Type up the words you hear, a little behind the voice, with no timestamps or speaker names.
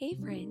Hey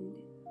friend,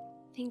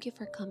 thank you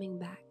for coming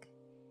back.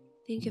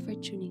 Thank you for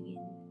tuning in.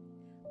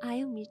 I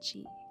am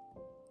Michi,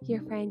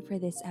 your friend for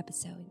this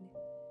episode.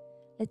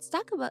 Let's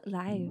talk about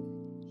life,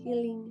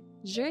 healing,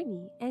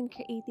 journey, and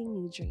creating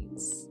new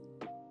dreams.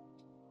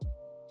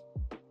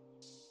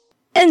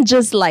 And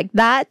just like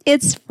that,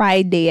 it's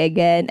Friday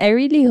again. I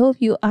really hope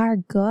you are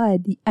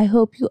good. I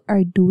hope you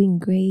are doing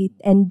great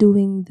and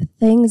doing the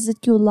things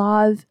that you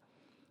love.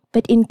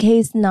 But in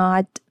case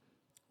not,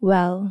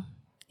 well,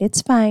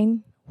 it's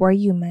fine. We're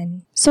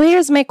human. So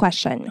here's my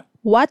question.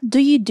 What do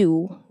you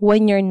do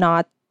when you're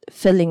not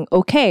feeling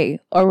okay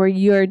or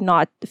you're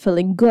not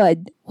feeling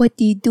good? What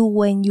do you do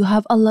when you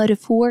have a lot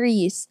of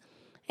worries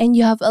and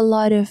you have a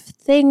lot of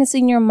things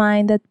in your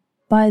mind that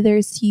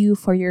bothers you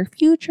for your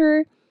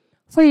future,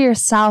 for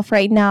yourself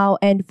right now,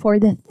 and for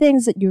the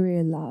things that you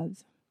really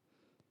love?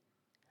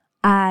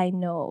 I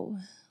know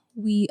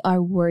we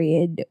are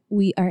worried,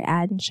 we are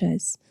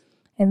anxious,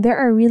 and there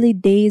are really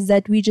days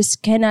that we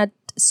just cannot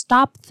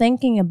stop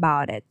thinking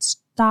about it.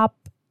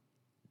 Stop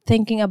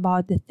thinking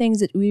about the things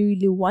that we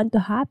really want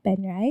to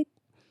happen, right?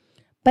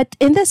 But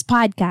in this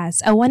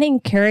podcast, I want to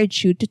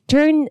encourage you to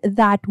turn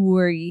that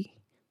worry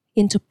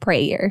into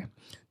prayer,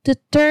 to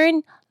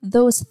turn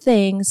those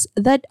things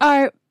that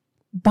are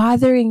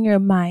bothering your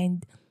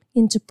mind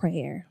into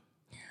prayer.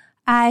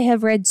 I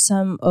have read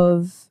some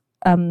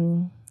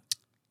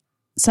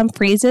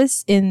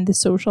phrases in the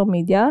social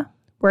media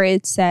where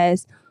it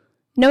says,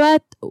 you know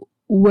what,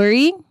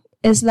 worrying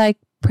is like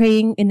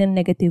praying in a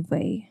negative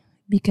way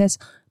because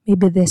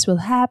maybe this will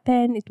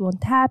happen, it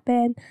won't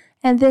happen,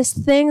 and these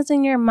things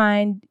in your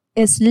mind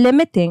is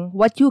limiting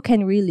what you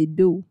can really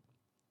do.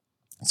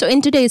 So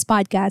in today's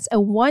podcast, I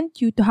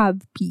want you to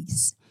have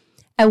peace.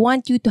 I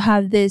want you to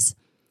have this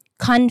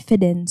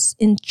confidence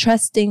in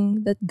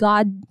trusting that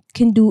God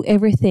can do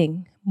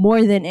everything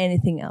more than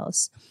anything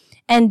else.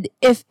 And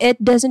if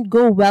it doesn't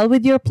go well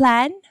with your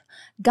plan,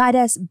 God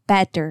has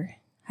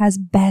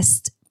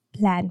best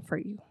plan for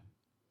you.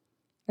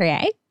 All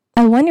right?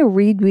 I want to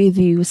read with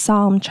you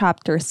Psalm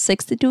chapter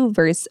 62,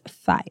 verse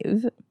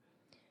 5,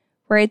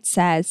 where it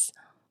says,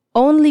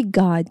 "Only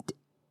God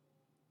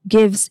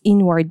gives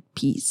inward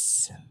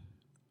peace,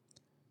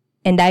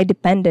 and I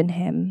depend on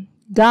Him.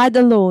 God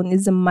alone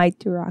is a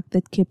mighty rock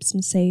that keeps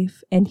me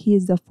safe, and He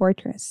is the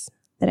fortress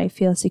that I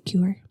feel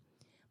secure."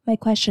 My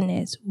question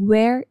is,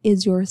 where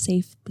is your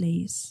safe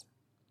place?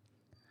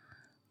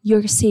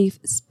 Your safe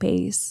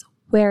space,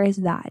 where is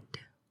that?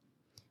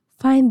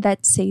 Find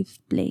that safe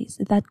place,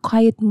 that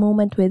quiet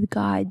moment with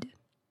God,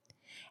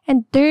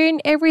 and turn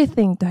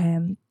everything to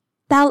Him.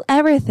 Tell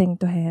everything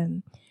to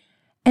Him,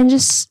 and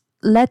just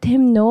let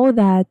Him know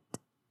that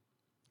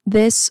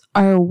these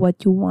are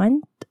what you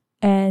want,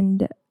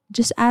 and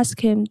just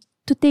ask Him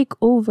to take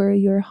over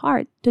your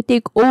heart, to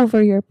take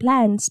over your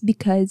plans,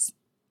 because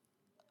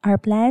our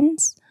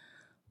plans,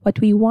 what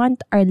we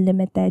want, are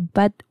limited.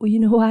 But you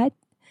know what?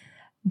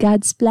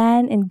 God's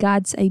plan and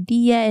God's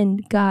idea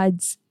and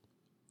God's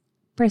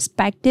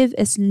perspective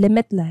is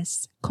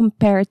limitless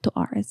compared to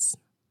ours.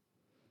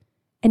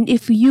 And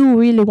if you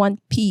really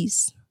want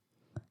peace,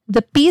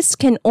 the peace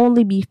can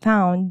only be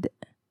found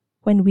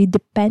when we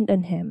depend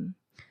on Him,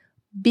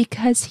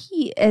 because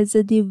He is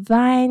a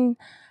divine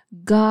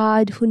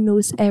God who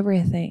knows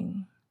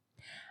everything.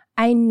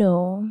 I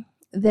know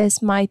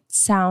this might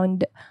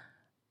sound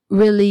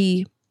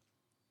really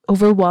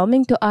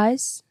overwhelming to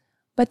us,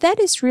 but that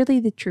is really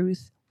the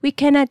truth. We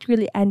cannot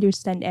really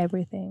understand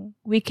everything.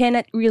 We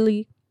cannot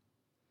really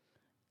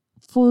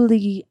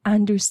fully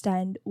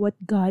understand what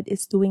God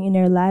is doing in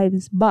our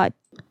lives, but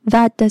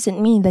that doesn't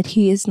mean that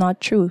He is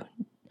not true.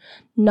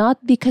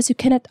 Not because you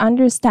cannot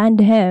understand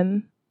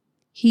Him,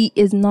 He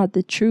is not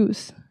the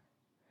truth.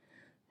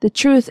 The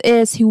truth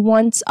is He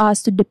wants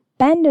us to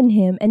depend on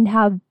Him and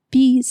have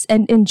peace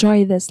and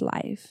enjoy this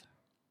life.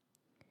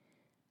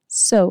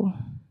 So,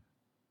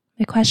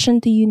 my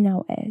question to you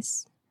now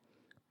is,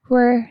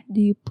 where do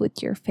you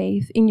put your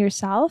faith? In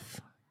yourself?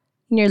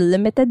 In your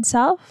limited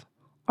self?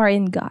 Or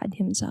in God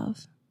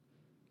Himself?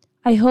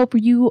 I hope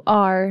you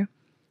are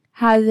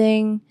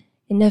having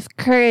enough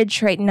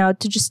courage right now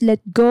to just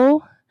let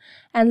go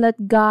and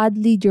let God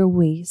lead your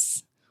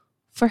ways,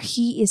 for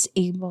He is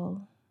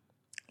able.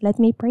 Let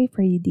me pray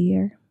for you,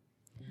 dear.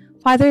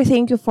 Father,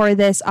 thank you for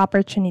this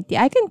opportunity.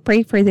 I can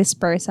pray for this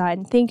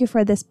person. Thank you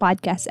for this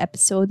podcast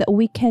episode that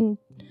we can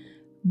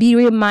be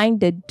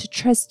reminded to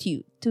trust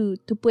you, to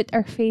put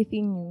our faith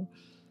in you,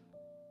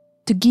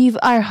 to give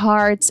our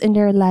hearts and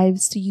our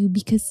lives to you,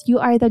 because you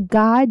are the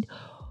God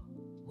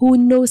who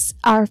knows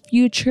our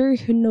future,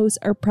 who knows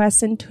our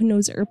present, who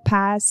knows our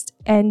past,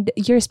 and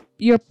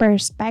your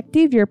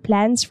perspective, your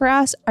plans for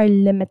us are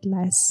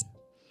limitless.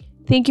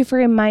 Thank you for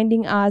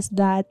reminding us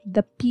that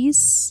the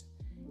peace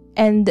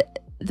and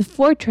the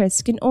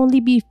fortress can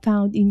only be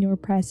found in your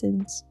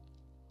presence.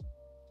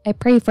 I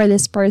pray for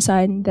this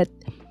person that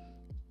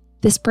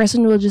this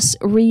person will just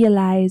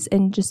realize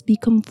and just be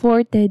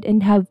comforted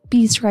and have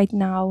peace right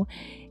now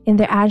in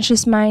their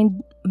anxious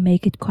mind.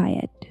 Make it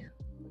quiet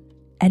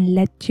and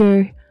let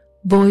your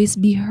voice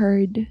be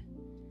heard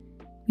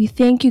We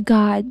thank you,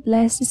 God.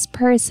 Bless this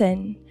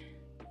person.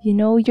 You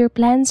know your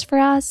plans for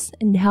us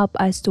and help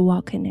us to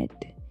walk in it.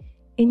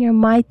 In your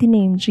mighty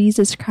name,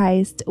 Jesus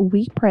Christ,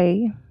 we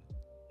pray.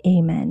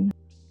 Amen.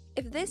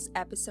 If this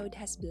episode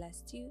has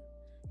blessed you,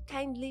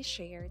 kindly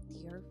share it to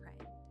your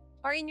friend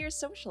or in your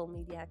social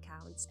media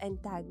accounts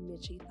and tag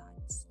Michi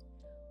Thoughts.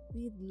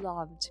 We'd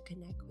love to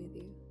connect with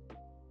you.